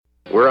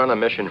We're on a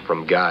mission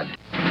from God.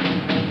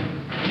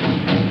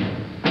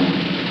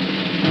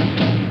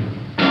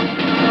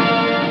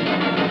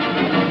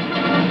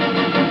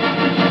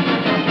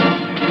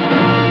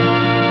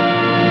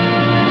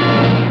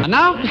 And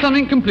now for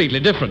something completely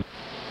different.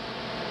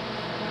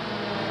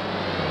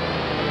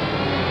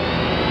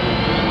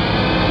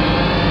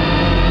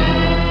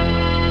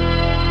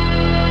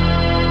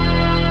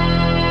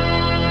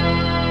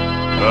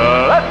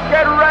 Let's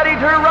get ready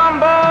to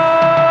rumble!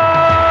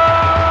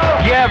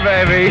 Yeah,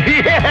 baby,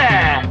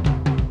 yeah!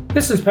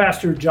 This is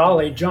Pastor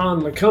Jolly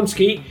John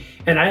Lekumsky,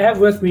 and I have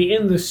with me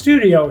in the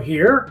studio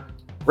here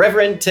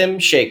Reverend Tim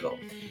Shackle.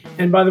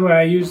 And by the way,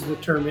 I use the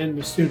term in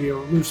the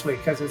studio loosely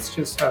because it's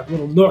just a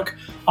little nook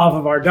off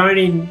of our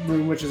dining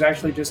room, which is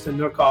actually just a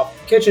nook off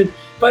the kitchen.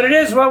 But it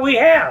is what we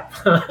have.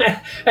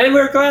 And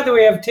we're glad that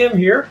we have Tim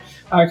here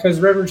because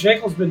Reverend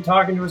Shackle's been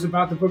talking to us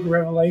about the book of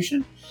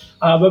Revelation.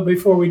 But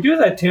before we do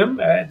that, Tim,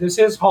 this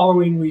is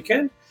Halloween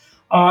weekend.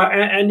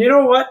 And you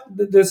know what?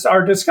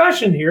 Our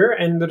discussion here,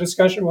 and the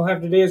discussion we'll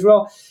have today as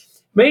well,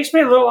 makes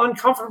me a little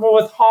uncomfortable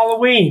with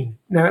Halloween.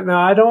 Now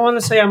I don't want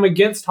to say I'm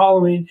against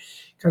Halloween,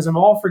 because I'm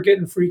all for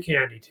getting free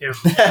candy, Tim.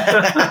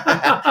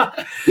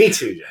 Me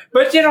too, John.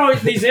 But, you know,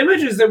 these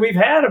images that we've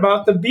had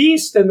about the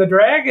beast and the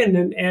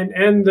dragon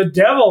and the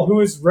devil who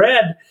is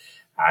red,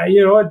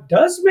 it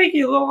does make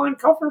you a little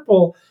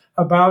uncomfortable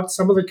about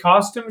some of the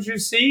costumes you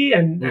see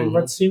and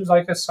what seems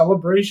like a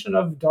celebration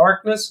of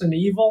darkness and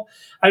evil.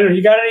 I don't know.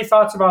 You got any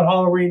thoughts about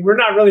Halloween? We're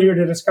not really here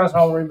to discuss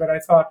Halloween, but I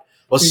thought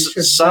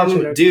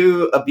some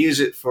do abuse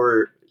it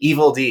for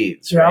evil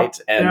deeds, right?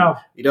 And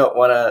you don't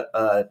want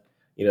to...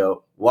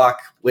 walk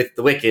with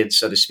the wicked,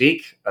 so to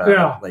speak,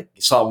 like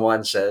Psalm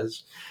 1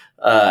 says.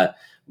 So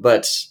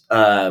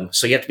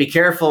you have to be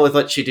careful with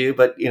what you do,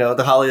 but,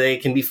 the holiday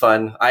can be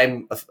fun.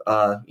 I'm,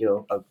 a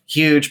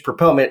huge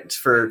proponent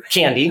for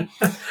candy.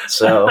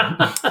 So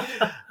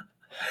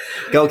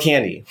go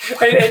candy.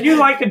 And you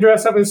like to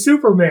dress up as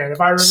Superman,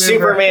 if I remember.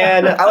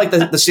 Superman. I like the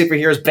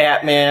superheroes,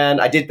 Batman.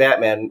 I did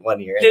Batman one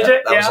year.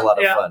 That was a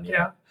lot of fun.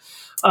 Yeah.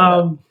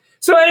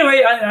 So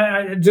anyway,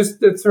 I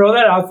just to throw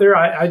that out there,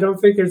 I don't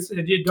think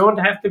you don't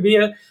have to be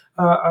a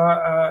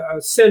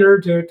sinner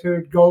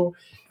to go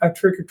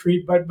trick or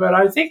treat, but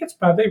I think it's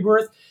probably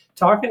worth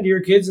talking to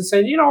your kids and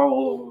saying,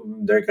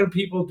 there are going to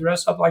people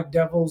dress up like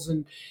devils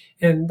and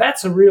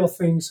that's a real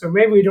thing. So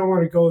maybe we don't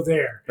want to go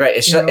there. Right.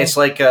 It's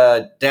like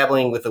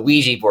dabbling with a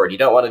Ouija board. You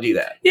don't want to do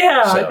that.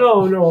 Yeah.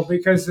 No,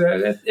 because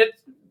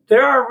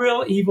there are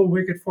real evil,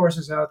 wicked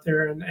forces out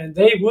there, and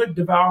they would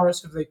devour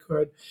us if they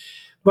could.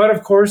 But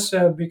of course,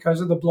 because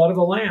of the blood of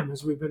the Lamb,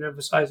 as we've been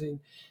emphasizing,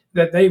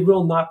 that they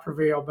will not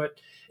prevail. But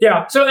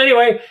yeah, so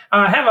anyway,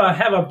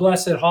 have a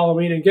blessed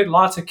Halloween and get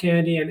lots of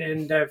candy.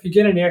 And if you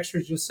get any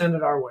extras, just send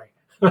it our way.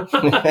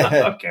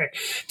 Okay.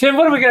 Tim,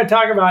 what are we going to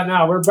talk about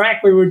now? We're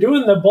back. We were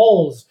doing the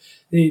bowls,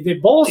 the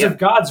bowls of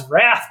God's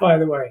wrath, by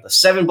the way. The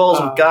 7 bowls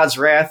of God's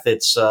wrath.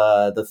 It's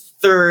the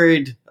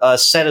third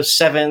set of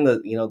 7,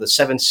 the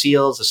 7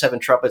 seals, the 7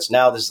 trumpets.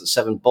 Now there's the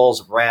 7 bowls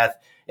of wrath.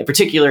 In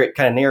particular, it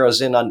kind of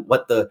narrows in on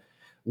what the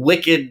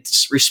wicked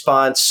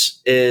response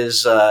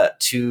is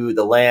to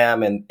the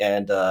Lamb, and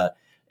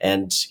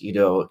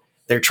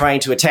they're trying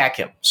to attack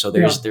him. So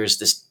there's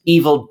this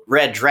evil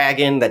red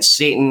dragon that's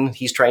Satan.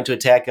 He's trying to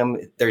attack him.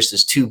 There's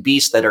this 2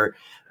 beasts that are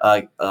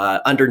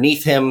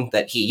underneath him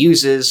that he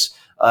uses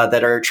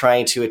that are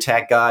trying to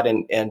attack God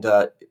and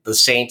the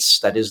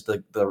saints, that is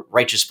the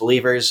righteous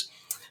believers.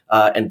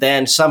 And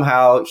then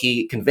somehow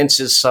he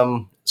convinces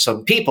some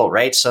people,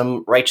 right?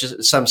 Some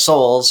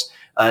souls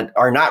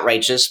are not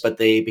righteous, but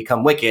they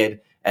become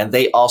wicked, and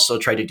they also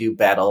try to do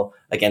battle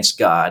against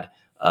God.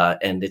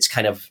 And it's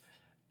kind of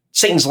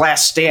Satan's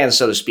last stand,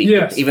 so to speak.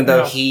 Yes, even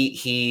though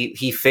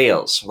he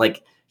fails.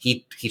 Like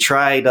he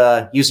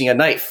tried using a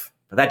knife,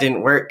 but that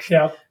didn't work.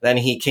 Yeah. Then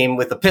he came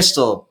with a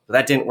pistol, but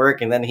that didn't work.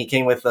 And then he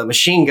came with a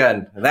machine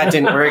gun, and that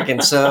didn't work.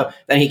 And so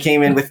then he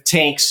came in with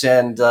tanks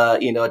and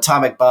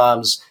atomic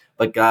bombs.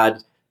 But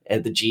God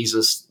and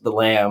Jesus, the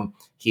Lamb,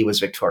 he was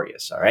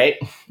victorious. All right.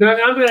 Now,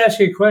 I'm going to ask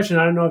you a question.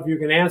 I don't know if you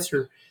can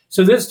answer.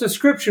 So this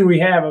description we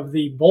have of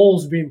the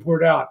bowls being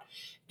poured out,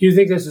 do you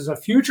think this is a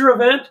future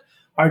event,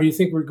 or do you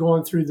think we're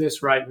going through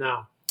this right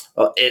now?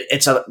 Well,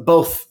 it's a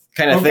both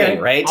kind of thing,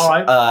 right?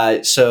 All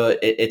right. So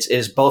it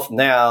is both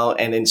now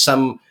and in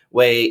some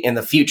way in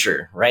the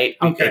future, right?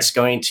 Okay. It's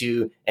going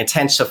to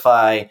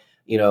intensify,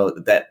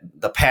 that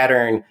the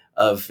pattern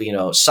of,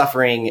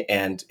 suffering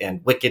and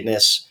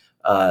wickedness,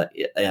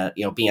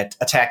 being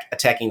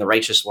attacking the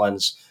righteous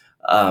ones.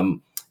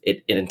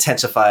 It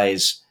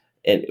intensifies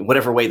in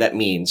whatever way that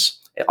means.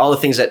 All the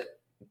things that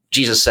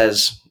Jesus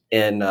says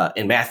in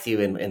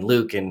Matthew and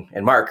Luke and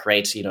Mark,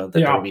 right? That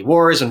there will be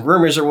wars and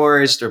rumors of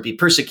wars. There'll be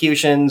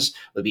persecutions.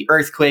 There'll be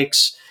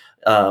earthquakes.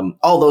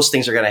 All those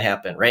things are going to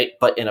happen, right?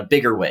 But in a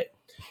bigger way.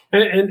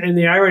 And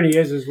the irony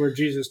is where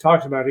Jesus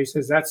talks about it. He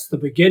says that's the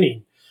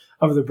beginning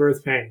of the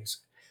birth pangs.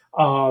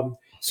 And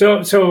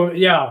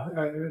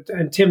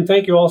Tim,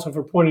 thank you also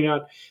for pointing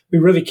out. We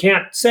really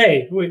can't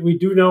say. We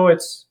do know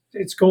it's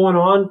going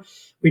on.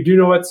 We do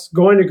know it's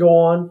going to go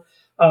on.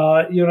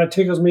 It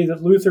tickles me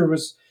that Luther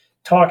was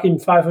talking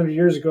 500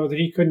 years ago that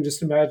he couldn't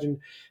just imagine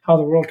how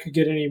the world could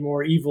get any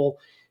more evil.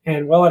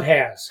 And well, it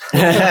has.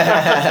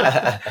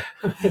 But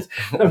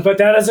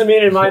that doesn't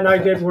mean it might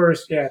not get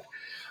worse yet.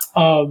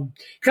 Can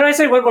I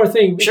say one more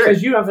thing? Sure.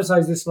 Because you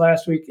emphasized this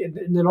last week,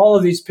 and then all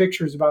of these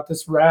pictures about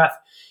this wrath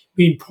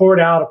being poured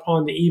out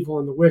upon the evil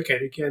and the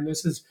wicked. Again,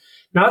 this is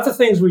not the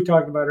things we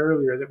talked about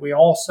earlier that we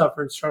all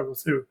suffer and struggle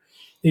through.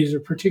 These are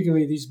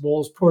particularly these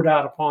bowls poured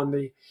out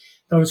upon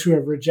those who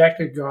have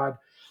rejected God.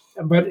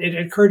 But it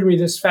occurred to me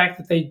this fact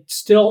that they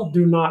still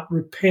do not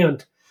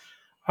repent.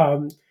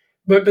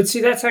 But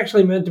see, that's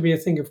actually meant to be a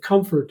thing of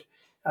comfort,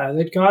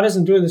 that God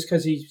isn't doing this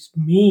because he's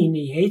mean,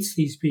 he hates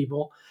these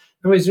people.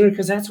 No, he's doing it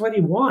because that's what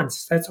he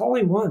wants. That's all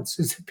he wants,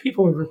 is that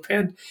people would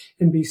repent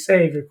and be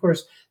saved. Of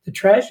course, the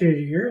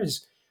tragedy here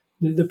is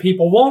the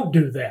people won't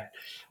do that.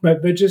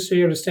 But just so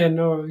you understand,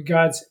 no,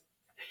 God's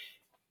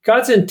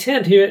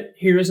intent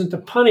here isn't to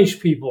punish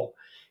people.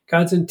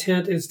 God's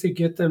intent is to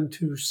get them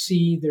to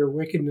see their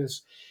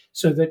wickedness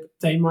so that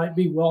they might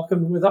be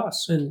welcomed with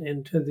us and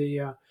into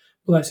the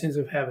blessings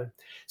of heaven.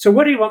 So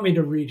what do you want me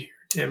to read here,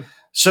 Tim?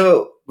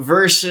 So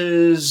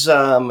verses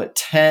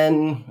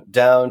 10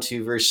 down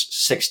to verse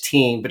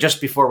 16, but just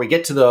before we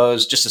get to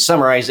those, just a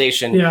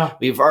summarization.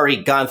 We've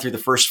already gone through the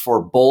first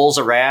 4 bowls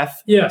of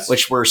wrath,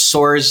 which were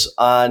sores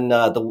on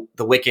the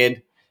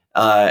wicked,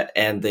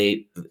 and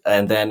then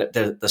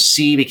the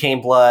sea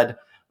became blood,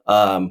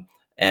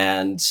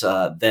 and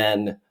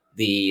then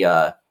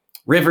the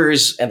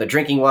rivers and the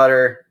drinking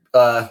water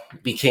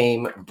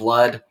became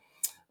blood.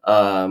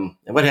 And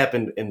what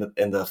happened in the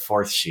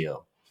 4th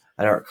seal?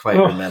 I don't quite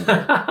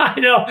remember. I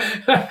know.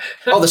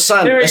 The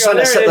sun.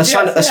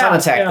 The sun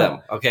attacked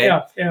them. Okay.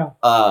 Yeah.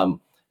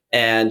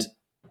 And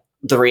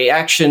the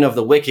reaction of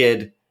the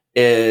wicked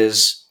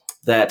is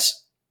that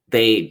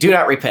they do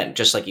not repent,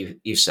 just like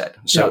you said.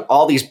 So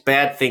all these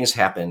bad things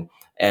happen,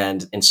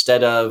 and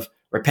instead of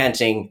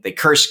repenting, they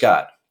curse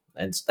God,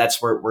 and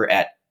that's where we're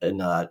at in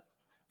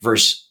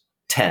verse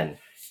 10.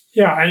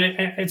 Yeah, and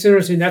it's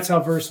interesting. That's how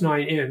verse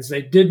 9 ends.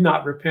 They did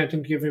not repent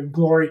and give him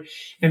glory.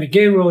 And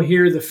again, we'll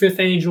hear the 5th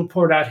angel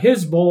poured out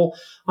his bowl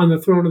on the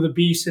throne of the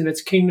beast, and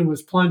its kingdom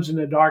was plunged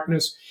into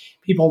darkness.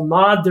 People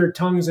gnawed their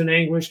tongues in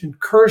anguish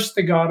and cursed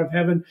the God of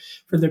heaven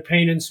for their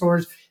pain and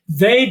sores.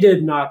 They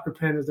did not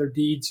repent of their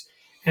deeds.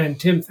 And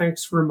Tim,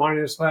 thanks for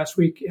reminding us last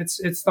week.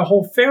 It's the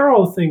whole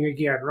Pharaoh thing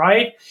again,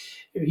 right?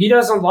 He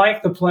doesn't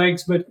like the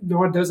plagues, but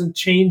no, it doesn't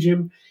change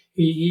him.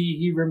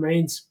 He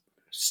remains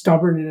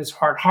stubborn in his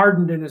heart,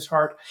 hardened in his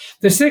heart.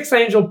 The 6th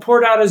angel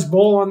poured out his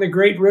bowl on the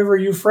great river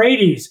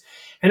Euphrates,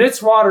 and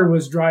its water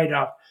was dried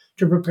up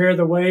to prepare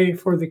the way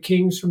for the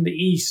kings from the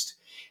east.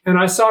 And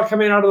I saw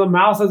coming out of the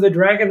mouth of the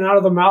dragon, and out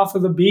of the mouth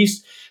of the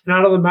beast, and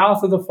out of the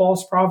mouth of the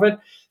false prophet,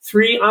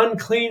 3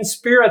 unclean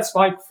spirits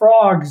like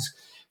frogs,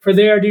 for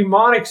they are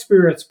demonic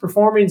spirits,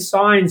 performing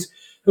signs,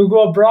 who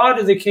go abroad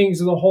to the kings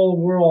of the whole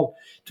world,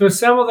 to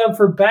assemble them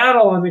for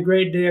battle on the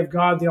great day of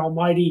God the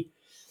Almighty.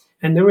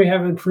 And then we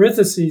have in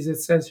parentheses,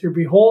 it says here,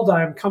 behold,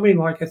 I am coming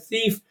like a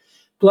thief.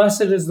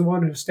 Blessed is the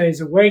one who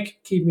stays awake,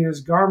 keeping his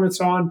garments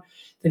on,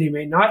 that he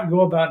may not go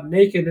about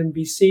naked and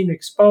be seen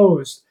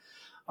exposed.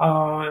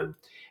 And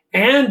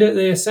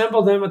they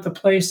assembled them at the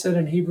place that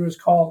in Hebrew is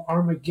called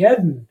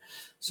Armageddon.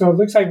 So it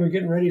looks like we're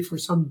getting ready for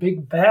some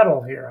big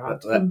battle here. Huh?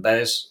 That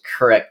is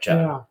correct,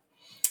 John.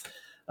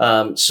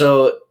 Yeah.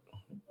 So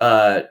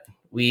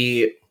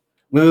we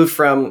move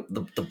from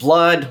the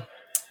blood,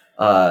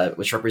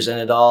 which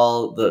represented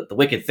all the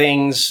wicked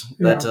things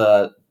that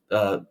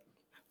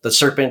the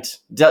serpent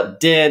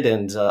did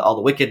and all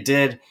the wicked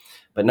did.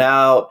 But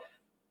now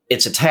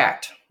it's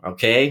attacked,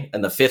 okay?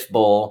 And the 5th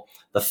bowl,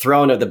 the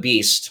throne of the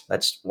beast,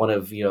 that's one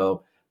of,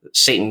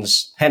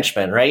 Satan's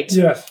henchmen, right?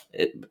 Yes.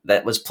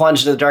 That was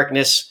plunged into the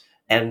darkness,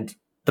 and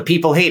the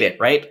people hate it,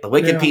 right? The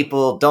wicked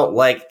people don't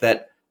like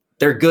that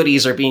their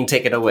goodies are being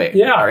taken away.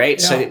 Yeah. All right.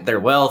 Yeah. So their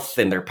wealth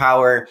and their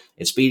power,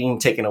 it's being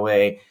taken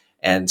away.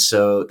 And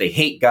so they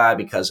hate God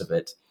because of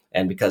it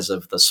and because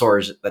of the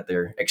sores that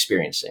they're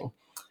experiencing.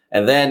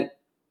 And then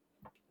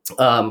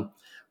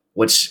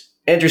what's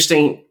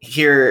interesting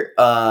here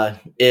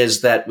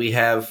is that we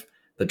have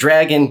the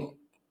dragon,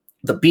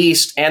 the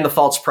beast, and the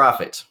false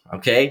prophet.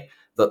 Okay.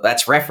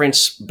 That's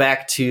reference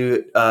back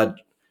to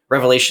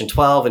Revelation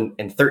 12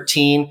 and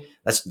 13.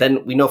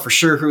 Then we know for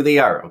sure who they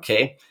are.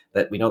 Okay.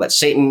 That we know that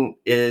Satan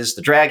is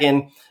the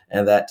dragon,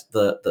 and that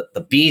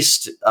the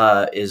beast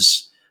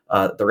is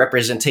the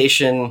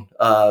representation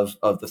of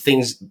the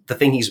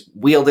thing he's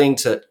wielding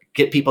to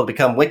get people to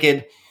become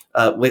wicked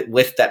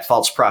with that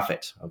false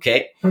prophet.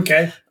 Okay.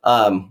 Okay.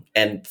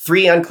 And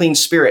 3 unclean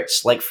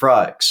spirits like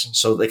frogs.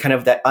 So they kind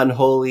of that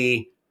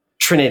unholy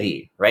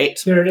Trinity, right?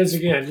 There it is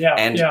again. Yeah.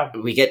 And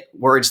we get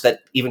words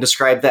that even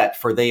describe that,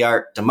 for they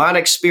are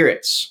demonic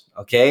spirits.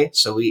 Okay.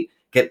 So we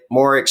get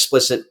more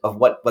explicit of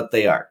what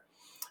they are.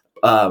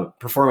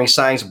 Performing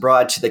signs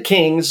abroad to the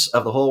kings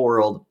of the whole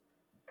world,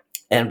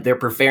 and they're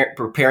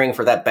preparing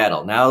for that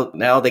battle.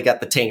 Now they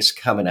got the tanks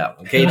coming out.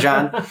 Okay,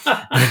 John?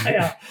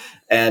 Yeah.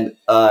 And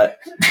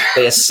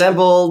they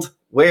assembled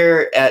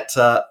we're at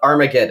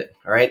Armageddon.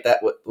 All right, that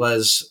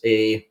was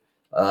a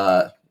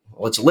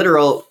it's a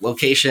literal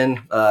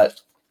location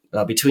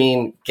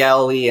between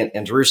Galilee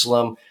and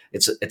Jerusalem.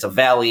 It's a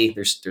valley.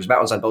 There's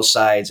mountains on both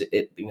sides.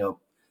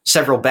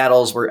 Several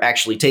battles were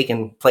actually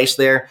taking place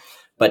there,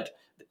 but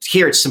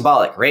here it's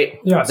symbolic, right?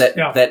 Yes,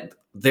 that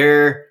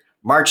they're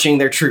marching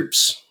their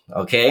troops,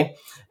 okay,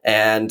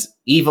 and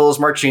evil is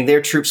marching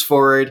their troops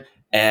forward,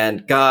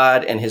 and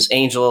God and His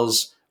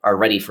angels are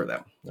ready for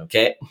them,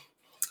 okay.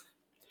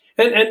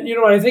 And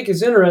what I think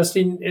is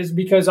interesting is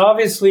because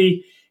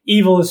obviously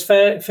evil is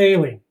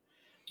failing.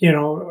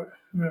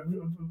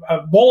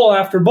 Bowl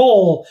after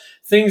bowl,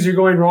 things are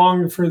going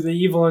wrong for the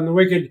evil and the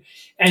wicked,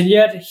 and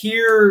yet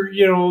here,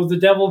 the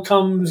devil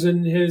comes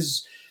and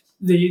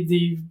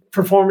the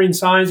performing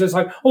signs. It's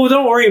like, oh,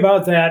 don't worry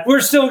about that.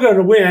 We're still going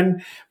to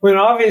win. When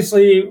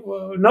obviously,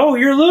 no,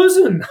 you're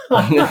losing.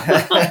 So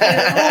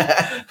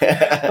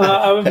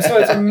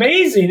it's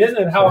amazing, isn't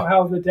it?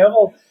 How the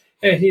devil,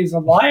 he's a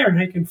liar and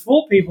he can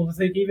fool people to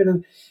think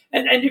even.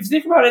 And if you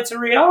think about it, it's a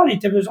reality,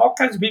 Tim. There's all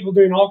kinds of people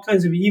doing all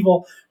kinds of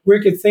evil,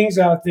 wicked things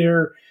out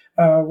there,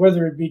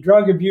 whether it be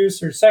drug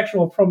abuse or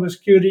sexual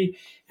promiscuity,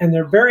 and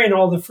they're bearing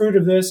all the fruit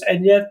of this,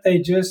 and yet they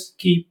just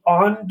keep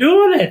on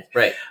doing it.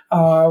 Right.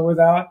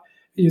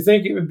 You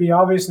think it would be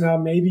obvious now,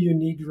 maybe you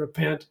need to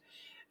repent,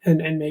 and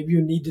maybe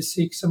you need to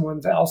seek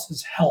someone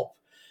else's help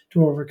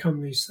to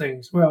overcome these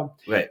things. Well,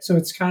 right. So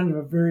it's kind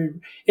of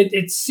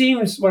it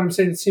seems, what I'm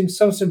saying, it seems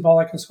so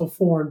symbolic and so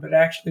foreign, but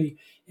actually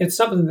it's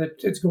something that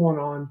it's going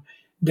on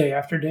day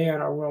after day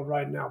in our world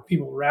right now.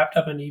 People wrapped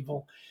up in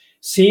evil,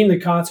 seeing the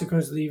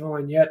consequence of the evil,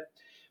 and yet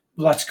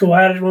let's go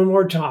at it one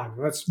more time.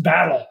 Let's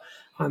battle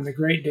on the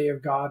great day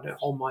of God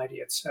Almighty,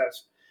 it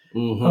says.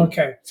 Mm-hmm.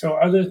 Okay, so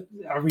are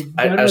we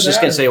done I was just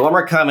going to say one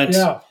more comment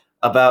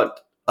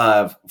about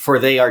for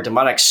they are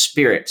demonic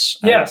spirits.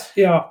 Yes,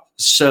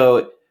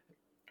 So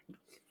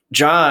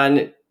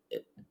John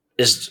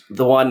is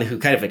the one who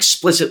kind of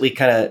explicitly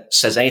kind of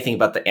says anything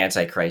about the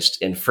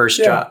Antichrist in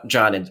First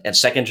John and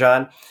Second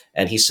John,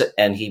 and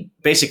he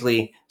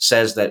basically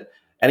says that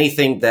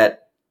anything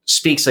that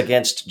speaks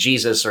against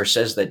Jesus or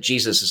says that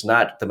Jesus is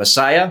not the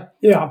Messiah,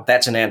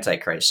 that's an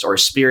Antichrist or a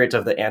spirit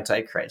of the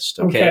Antichrist.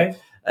 Okay.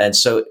 And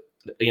so,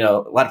 a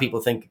lot of people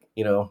think,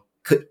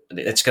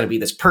 it's going to be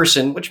this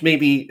person, which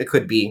maybe it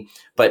could be,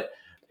 but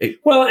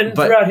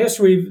throughout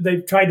history,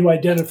 they've tried to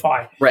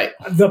identify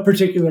the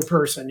particular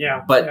person.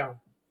 But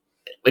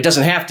it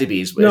doesn't have to be,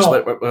 is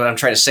what I'm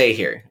trying to say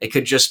here. It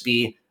could just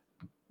be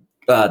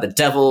the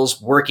devil's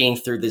working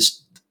through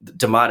this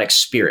demonic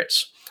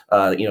spirits,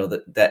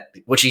 that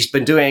which he's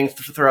been doing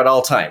throughout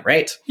all time,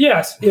 right?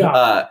 Yes,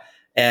 yeah.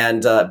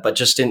 But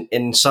just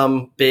in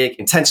some big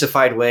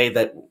intensified way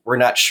that we're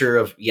not sure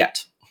of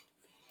yet.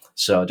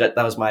 So that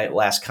was my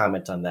last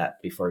comment on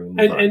that before we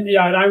move on. And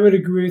I would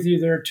agree with you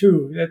there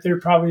too, that there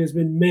probably has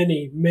been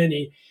many,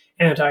 many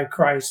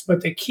antichrists.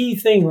 But the key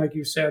thing, like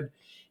you said,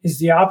 is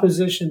the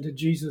opposition to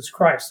Jesus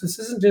Christ. This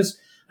isn't just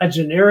a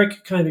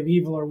generic kind of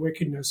evil or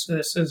wickedness.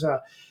 This is an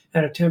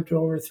attempt to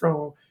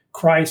overthrow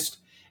Christ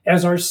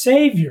as our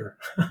Savior.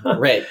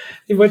 Right.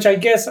 Which I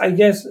guess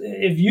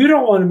if you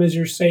don't want him as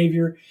your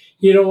Savior,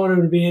 you don't want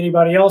him to be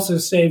anybody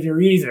else's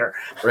Savior either.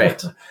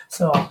 Right.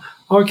 So,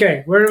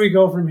 okay, where do we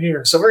go from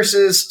here? So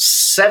verses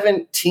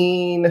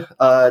 17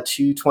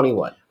 to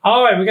 21.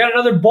 All right, we got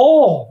another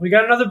bowl.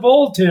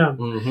 Tim.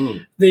 Mm-hmm.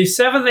 The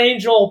seventh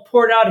angel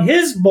poured out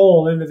his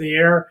bowl into the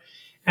air,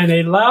 and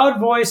a loud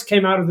voice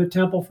came out of the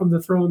temple from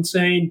the throne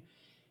saying,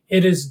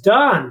 "It is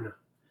done."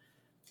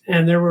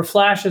 And there were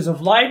flashes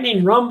of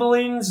lightning,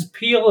 rumblings,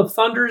 peal of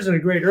thunders, and a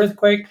great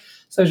earthquake,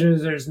 such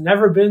as there's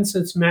never been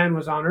since man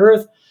was on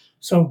earth.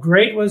 So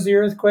great was the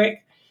earthquake.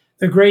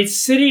 The great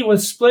city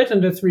was split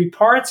into 3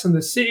 parts, and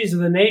the cities of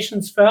the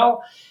nations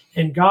fell.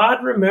 And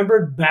God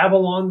remembered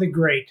Babylon the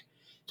Great,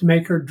 to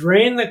make her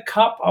drain the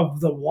cup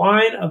of the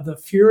wine of the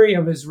fury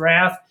of his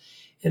wrath.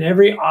 And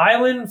every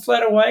island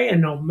fled away,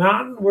 and no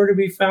mountain were to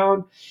be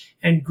found.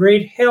 And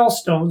great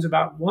hailstones,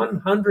 about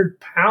 100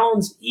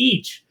 pounds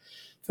each,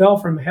 fell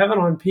from heaven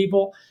on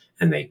people,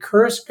 and they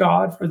cursed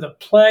God for the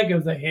plague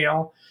of the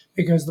hail,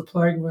 because the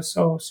plague was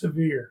so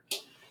severe.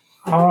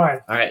 All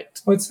right.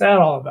 What's that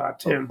all about,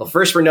 Tim? Well,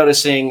 first we're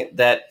noticing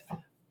that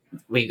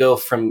we go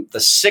from the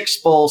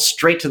 6th bowl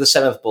straight to the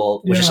 7th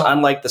bowl, which is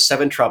unlike the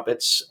 7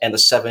 trumpets and the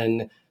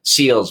 7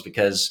 seals,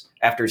 because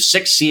after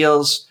 6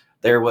 seals,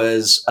 there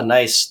was a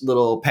nice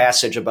little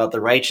passage about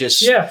the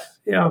righteous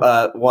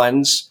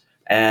ones.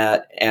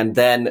 And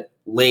then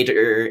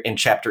later in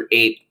chapter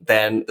 8,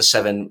 then the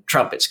 7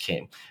 trumpets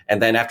came.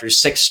 And then after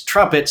 6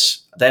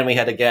 trumpets, then we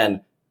had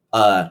again,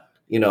 a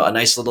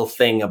nice little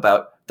thing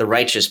about the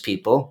righteous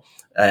people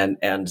and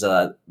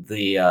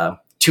the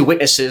 2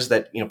 witnesses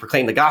that,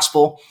 proclaim the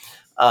gospel.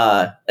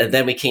 And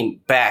then we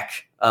came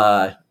back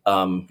to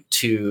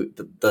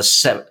the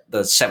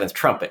 7th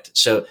trumpet.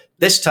 So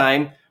this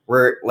time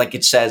we're, like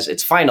it says,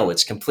 it's final,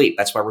 it's complete.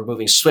 That's why we're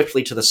moving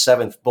swiftly to the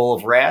 7th bowl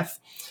of wrath,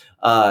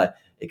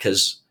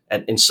 because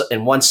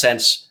in one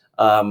sense,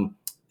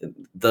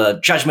 the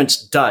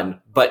judgment's done.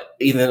 But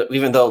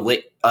even though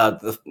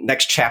the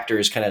next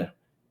chapters kind of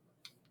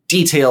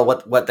detail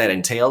what that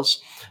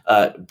entails.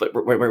 But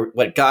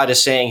what God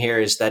is saying here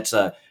is that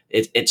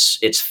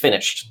it's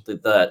finished.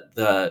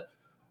 The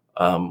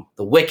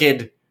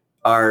wicked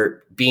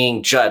are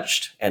being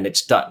judged, and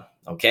it's done.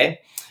 Okay,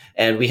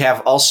 and we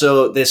have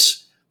also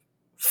this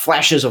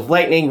flashes of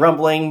lightning,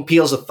 rumbling,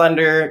 peals of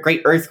thunder,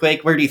 great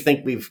earthquake. Where do you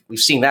think we've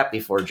seen that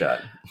before, John?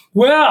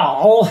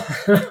 Well,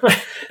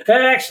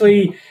 that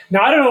actually,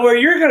 now I don't know where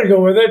you're going to go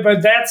with it,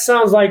 but that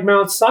sounds like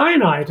Mount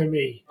Sinai to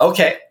me.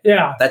 Okay,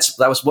 Yeah. that's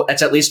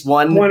at least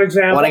one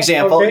example. One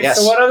example. Okay, Yes.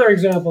 so what other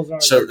examples are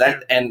So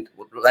there? and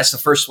that's the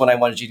first one I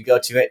wanted you to go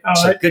to. It. All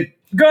So right. good.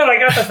 Good, I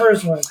got the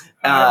first one.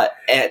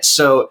 And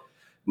so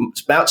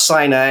Mount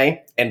Sinai,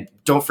 and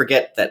don't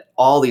forget that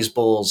all these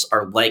bowls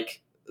are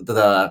like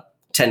the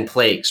 10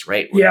 plagues,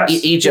 right? Yes,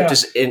 Egypt yeah.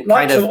 is in Lots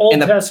kind of Old in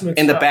the Testament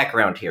in the stuff.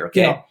 background here.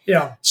 Okay, Yeah,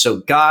 yeah, so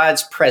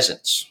God's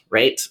presence,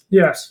 right?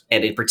 yes.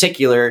 And in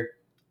particular,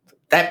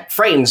 that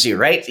frightens you,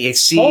 right? You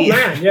see, Oh,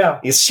 man,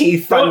 yeah. you see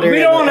Well, thunder. we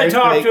and don't the want to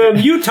talk earthquake. to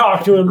him. You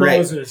talk to him, Right.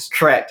 Moses.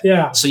 Correct.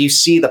 Yeah, So you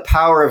see the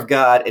power of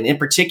God, and in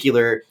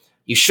particular,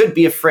 you should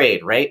be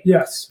afraid, right?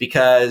 yes.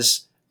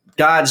 Because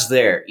God's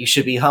there. You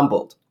should be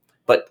humbled.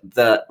 But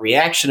the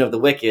reaction of the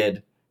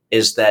wicked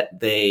is that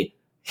they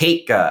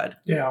hate God.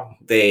 Yeah,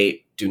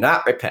 They do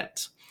not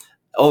repent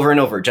over and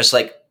over, just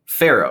like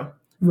Pharaoh.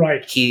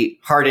 right. He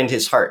hardened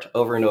his heart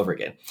over and over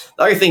again.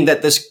 The other thing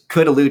that this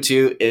could allude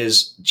to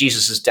is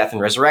Jesus' death and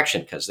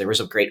resurrection, because there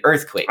was a great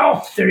earthquake.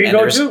 Oh, there you and go,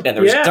 there was, too. and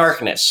there was Yes.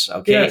 darkness.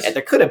 Okay, Yes. and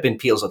there could have been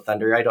peals of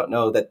thunder. I don't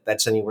know that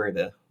that's anywhere in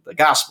the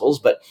Gospels,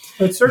 but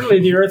But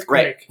certainly the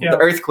earthquake. right, Yeah. the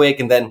earthquake,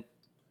 and then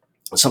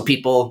some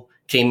people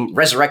came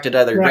resurrected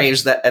out of their Right.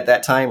 graves at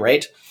that time,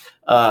 right?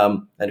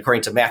 And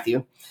according to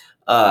Matthew,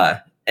 so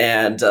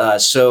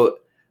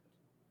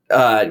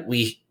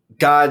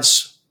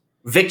God's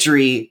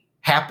victory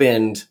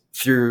happened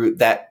through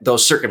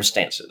those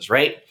circumstances,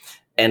 right?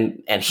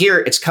 And here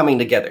it's coming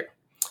together.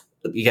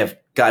 You have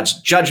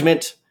God's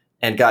judgment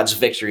and God's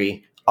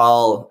victory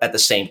all at the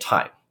same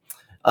time.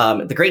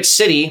 The great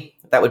city,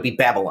 that would be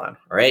Babylon,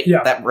 right?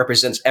 Yeah. That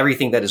represents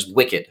everything that is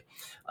wicked.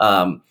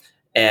 And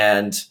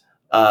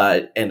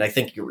I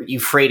think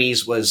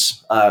Euphrates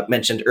was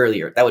mentioned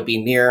earlier. That would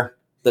be near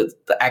the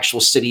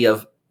actual city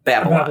of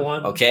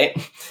Babylon. Okay.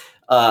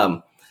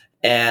 We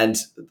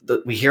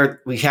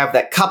have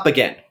that cup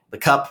again, the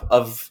cup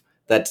of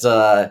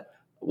that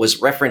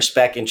was referenced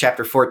back in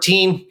chapter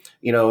 14.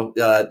 You know,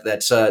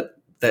 that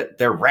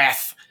their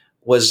wrath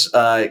was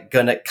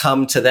going to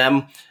come to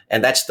them.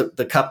 And that's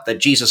the cup that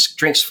Jesus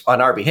drinks on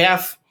our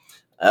behalf,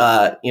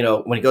 when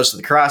he goes to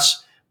the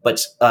cross. But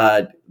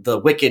the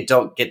wicked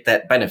don't get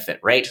that benefit,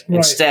 right?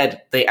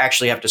 Instead, they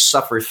actually have to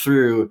suffer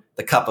through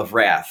the cup of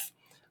wrath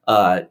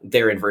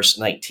there in verse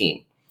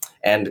 19.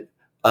 And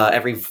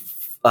every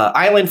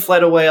island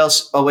fled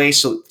away.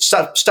 So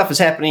stuff is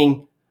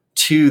happening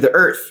to the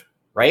earth,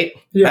 right?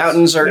 Yes.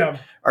 Mountains are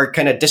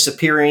kind of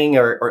disappearing,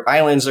 or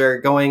islands are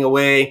going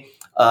away,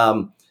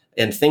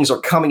 and things are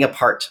coming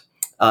apart.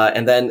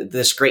 And then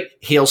this great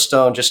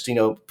hailstone just,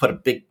 put a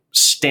big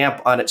stamp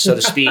on it, so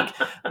to speak.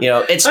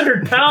 It's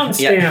 100-pound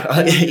stamp.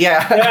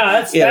 Yeah.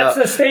 That's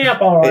the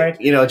stamp, all right.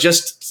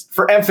 Just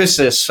for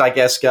emphasis, I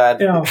guess,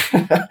 God. Yeah.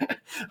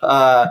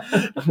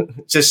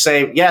 Just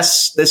say,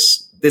 yes,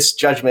 this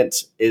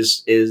judgment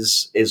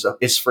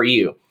is for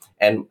you.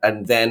 And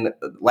then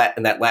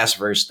in that last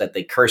verse that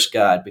they curse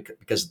God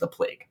because of the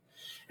plague.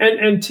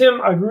 And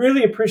Tim, I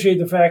really appreciate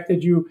the fact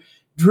that you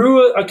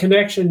drew a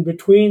connection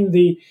between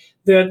the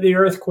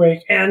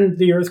earthquake and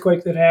the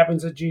earthquake that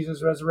happens at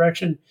Jesus'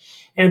 resurrection,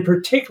 and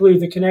particularly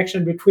the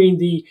connection between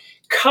the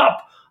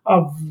cup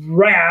of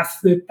wrath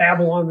that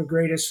Babylon the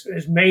Great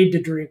is made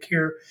to drink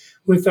here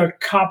with a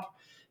cup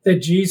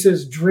that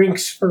Jesus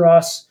drinks for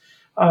us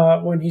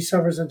when he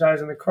suffers and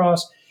dies on the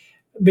cross.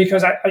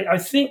 Because I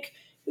think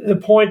the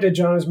point that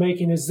John is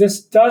making is this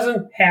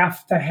doesn't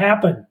have to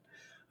happen,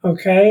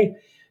 okay?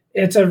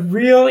 It's a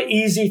real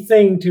easy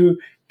thing to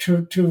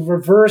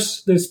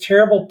reverse this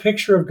terrible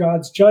picture of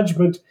God's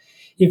judgment.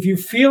 If you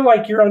feel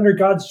like you're under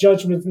God's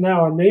judgment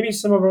now, and maybe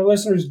some of our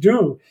listeners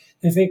do,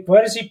 they think,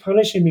 what is he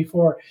punishing me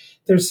for?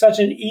 There's such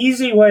an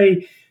easy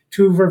way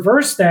to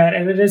reverse that,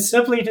 and it is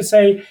simply to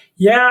say,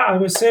 yeah,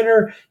 I'm a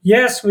sinner.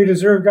 Yes, we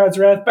deserve God's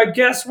wrath, but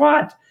guess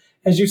what?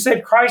 As you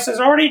said, Christ has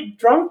already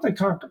drunk the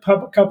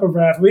cup of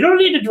wrath. We don't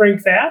need to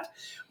drink that.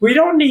 We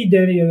don't need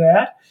any of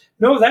that.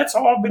 No, that's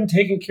all been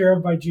taken care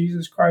of by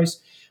Jesus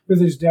Christ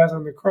with his death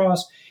on the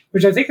cross,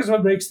 which I think is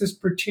what makes this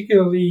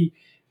particularly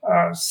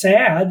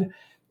sad,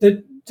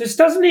 that this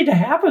doesn't need to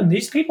happen.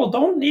 These people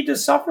don't need to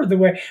suffer the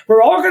way.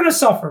 We're all going to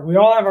suffer. We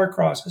all have our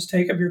crosses.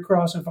 Take up your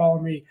cross and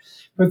follow me.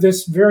 But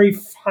this very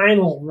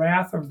final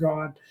wrath of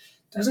God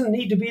doesn't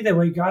need to be that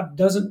way. God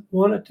doesn't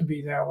want it to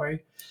be that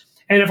way.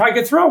 And if I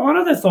could throw one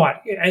other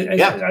thought,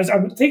 as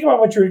I'm thinking about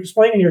what you're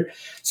explaining here.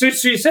 So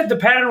you said the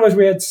pattern was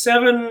we had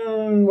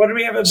seven, what do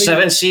we have?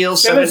 7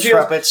 seals, 7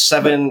 trumpets,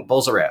 7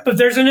 bowls of wrath. But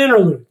there's an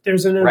interlude.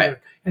 Right.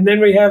 And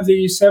then we have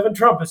the 7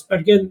 trumpets.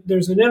 But again,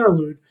 there's an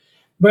interlude.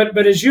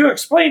 But as you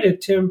explained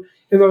it, Tim,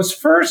 in those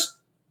first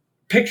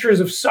pictures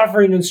of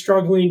suffering and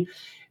struggling.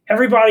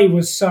 Everybody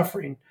was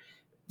suffering.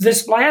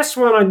 This last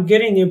one, I'm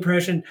getting the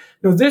impression,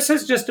 no, this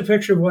is just a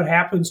picture of what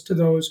happens to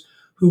those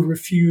who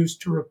refuse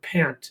to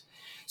repent.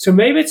 So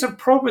maybe it's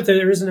appropriate that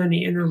there isn't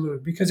any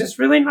interlude, because it's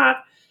really not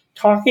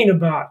talking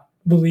about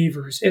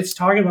believers. It's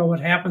talking about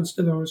what happens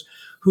to those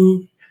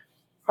who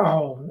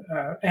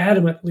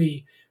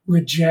adamantly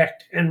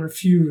reject and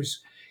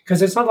refuse.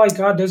 Because it's not like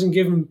God doesn't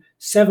give them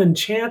 7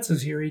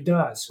 chances here. He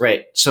does.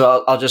 Right.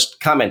 So I'll just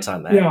comment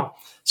on that. Yeah.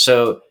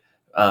 So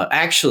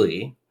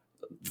actually,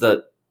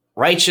 the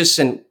righteous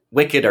and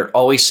wicked are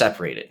always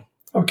separated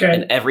Okay.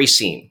 in every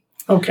scene.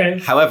 Okay.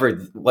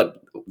 However,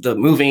 what the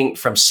moving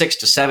from 6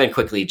 to 7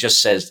 quickly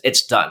just says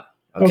it's done.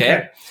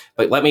 Okay?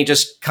 But let me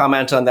just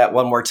comment on that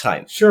one more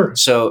time. Sure.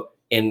 So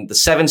in the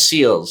 7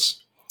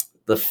 seals,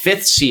 the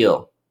 5th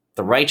seal,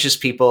 the righteous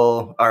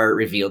people are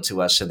revealed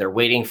to us and they're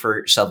waiting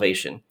for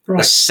salvation. Right.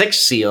 The 6th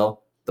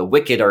seal, the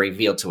wicked are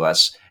revealed to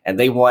us and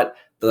they want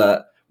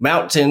the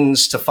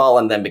mountains to fall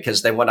on them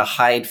because they want to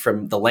hide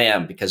from the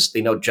Lamb because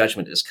they know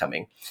judgment is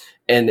coming.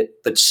 And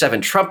the 7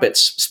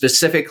 trumpets,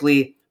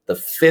 specifically the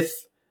 5th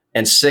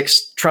and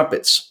 6th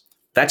trumpets,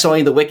 that's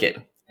only the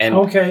wicked. And,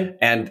 Okay.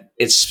 and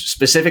it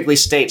specifically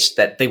states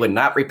that they would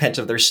not repent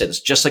of their sins,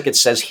 just like it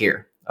says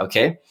here.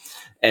 Okay.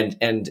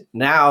 And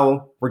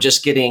now we're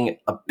just getting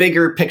a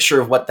bigger picture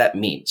of what that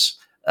means,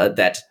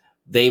 that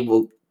they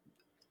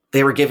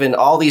were given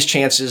all these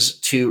chances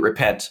to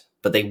repent,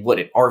 but they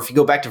wouldn't. Or if you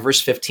go back to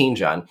verse 15,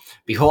 John,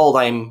 behold,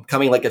 I'm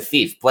coming like a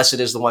thief. Blessed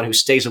is the one who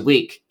stays a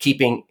week,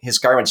 keeping his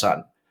garments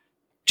on.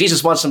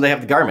 Jesus wants them to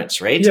have the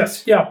garments, right?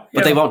 Yes. Yeah.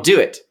 But they won't do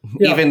it,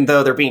 Yeah. even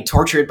though they're being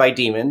tortured by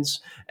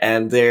demons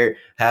and they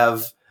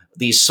have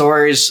these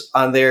sores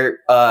on their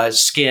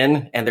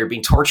skin and they're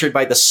being tortured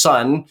by the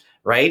sun,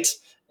 right?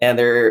 And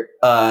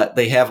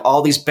they have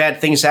all these bad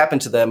things happen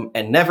to them,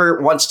 and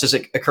never once does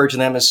it occur to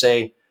them to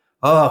say,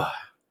 "Oh,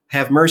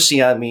 have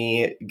mercy on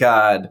me,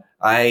 God.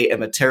 I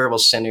am a terrible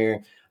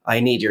sinner.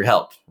 I need your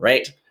help."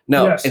 Right?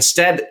 No. Yes.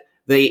 Instead,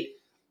 they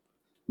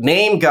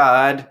name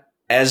God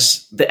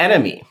as the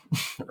enemy,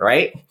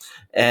 right?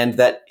 And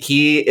that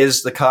he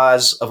is the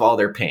cause of all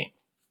their pain.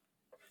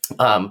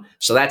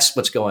 So that's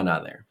what's going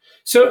on there.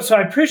 So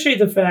I appreciate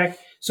the fact.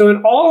 So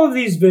in all of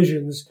these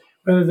visions,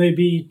 whether they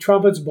be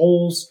trumpets,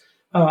 bowls,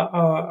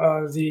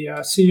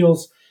 the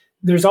seals,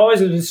 there's always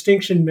a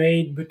distinction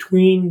made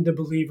between the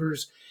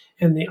believers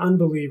and the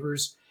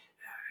unbelievers.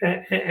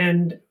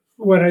 And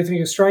what I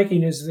think is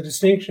striking is the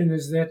distinction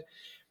is that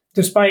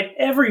despite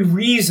every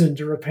reason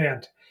to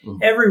repent,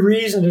 every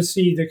reason to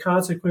see the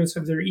consequence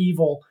of their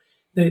evil,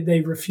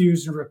 they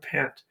refuse to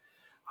repent.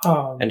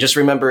 And just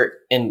remember,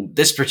 in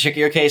this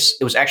particular case,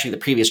 it was actually the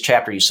previous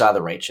chapter you saw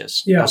the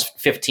righteous. Yeah. That was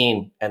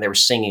 15, and they were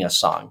singing a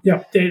song.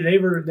 Yeah, they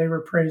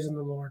were praising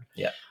the Lord.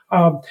 Yeah.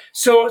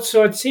 So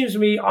it seems to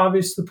me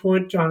obvious the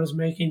point John is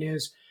making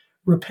is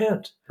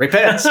repent.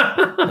 Repent.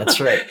 That's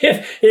right.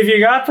 If you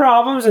got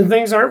problems and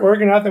things aren't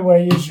working out the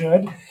way you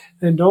should,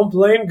 then don't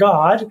blame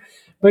God,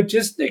 but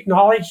just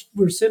acknowledge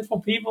we're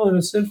sinful people in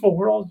a sinful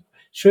world.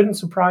 Shouldn't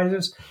surprise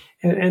us.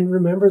 And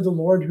remember the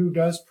Lord who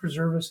does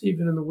preserve us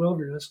even in the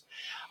wilderness.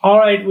 All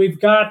right, we've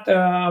got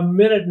a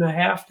minute and a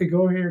half to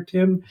go here,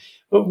 Tim.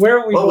 But where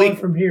are we going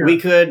from here? We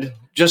could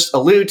just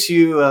allude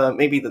to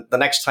maybe the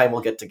next time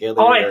we'll get together.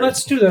 All right,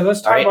 let's do that.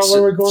 Let's talk about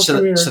where we're going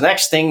from here. So the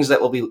next things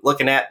that we'll be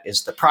looking at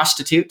is the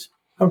prostitute.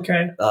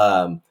 Okay.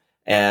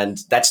 And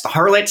that's the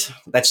harlot.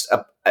 That's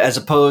as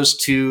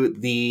opposed to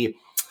the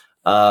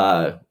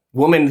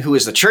woman who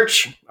is the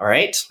church. All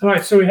right. All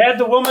right. So we had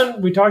the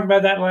woman. We talked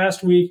about that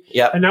last week.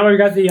 Yeah. And now we've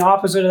got the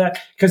opposite of that,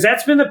 because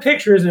that's been the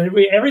picture, isn't it?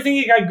 Everything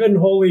you got good and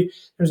holy,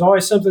 there's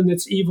always something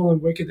that's evil and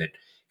wicked that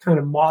kind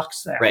of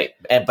mocks that. Right.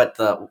 But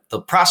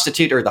the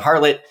prostitute or the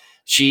harlot,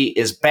 she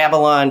is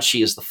Babylon.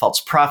 She is the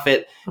false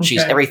prophet. Okay.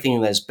 She's everything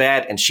that is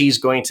bad, and she's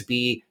going to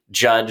be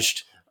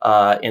judged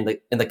in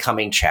the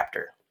coming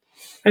chapter.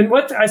 And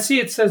what I see,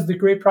 it says the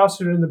great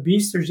prostitute and the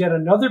beast. There's yet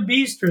another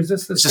beast, or is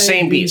this It's the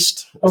same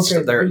beast.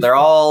 Okay, They're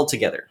all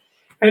together.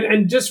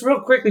 And just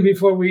real quickly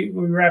before we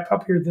wrap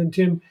up here, then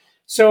Tim.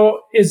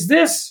 So is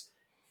this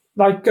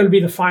like going to be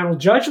the final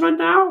judgment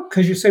now?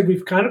 Because you said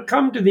we've kind of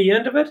come to the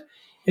end of it.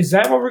 Is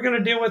that what we're going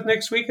to deal with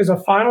next week? Is a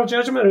final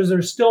judgment, or is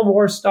there still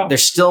more stuff?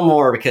 There's still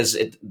more, because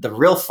the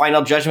real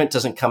final judgment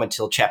doesn't come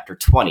until chapter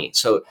 20.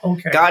 So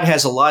God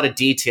has a lot of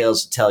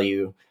details to tell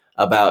you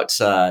about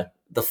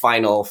the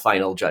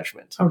final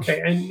judgment.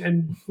 Okay,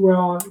 and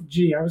well,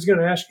 gee, I was going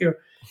to ask you,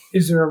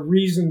 is there a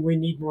reason we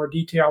need more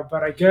detail?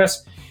 But I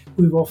guess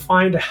we will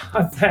find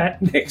out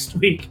that next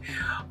week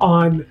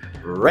on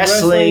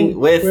Wrestling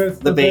with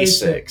the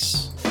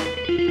Basics.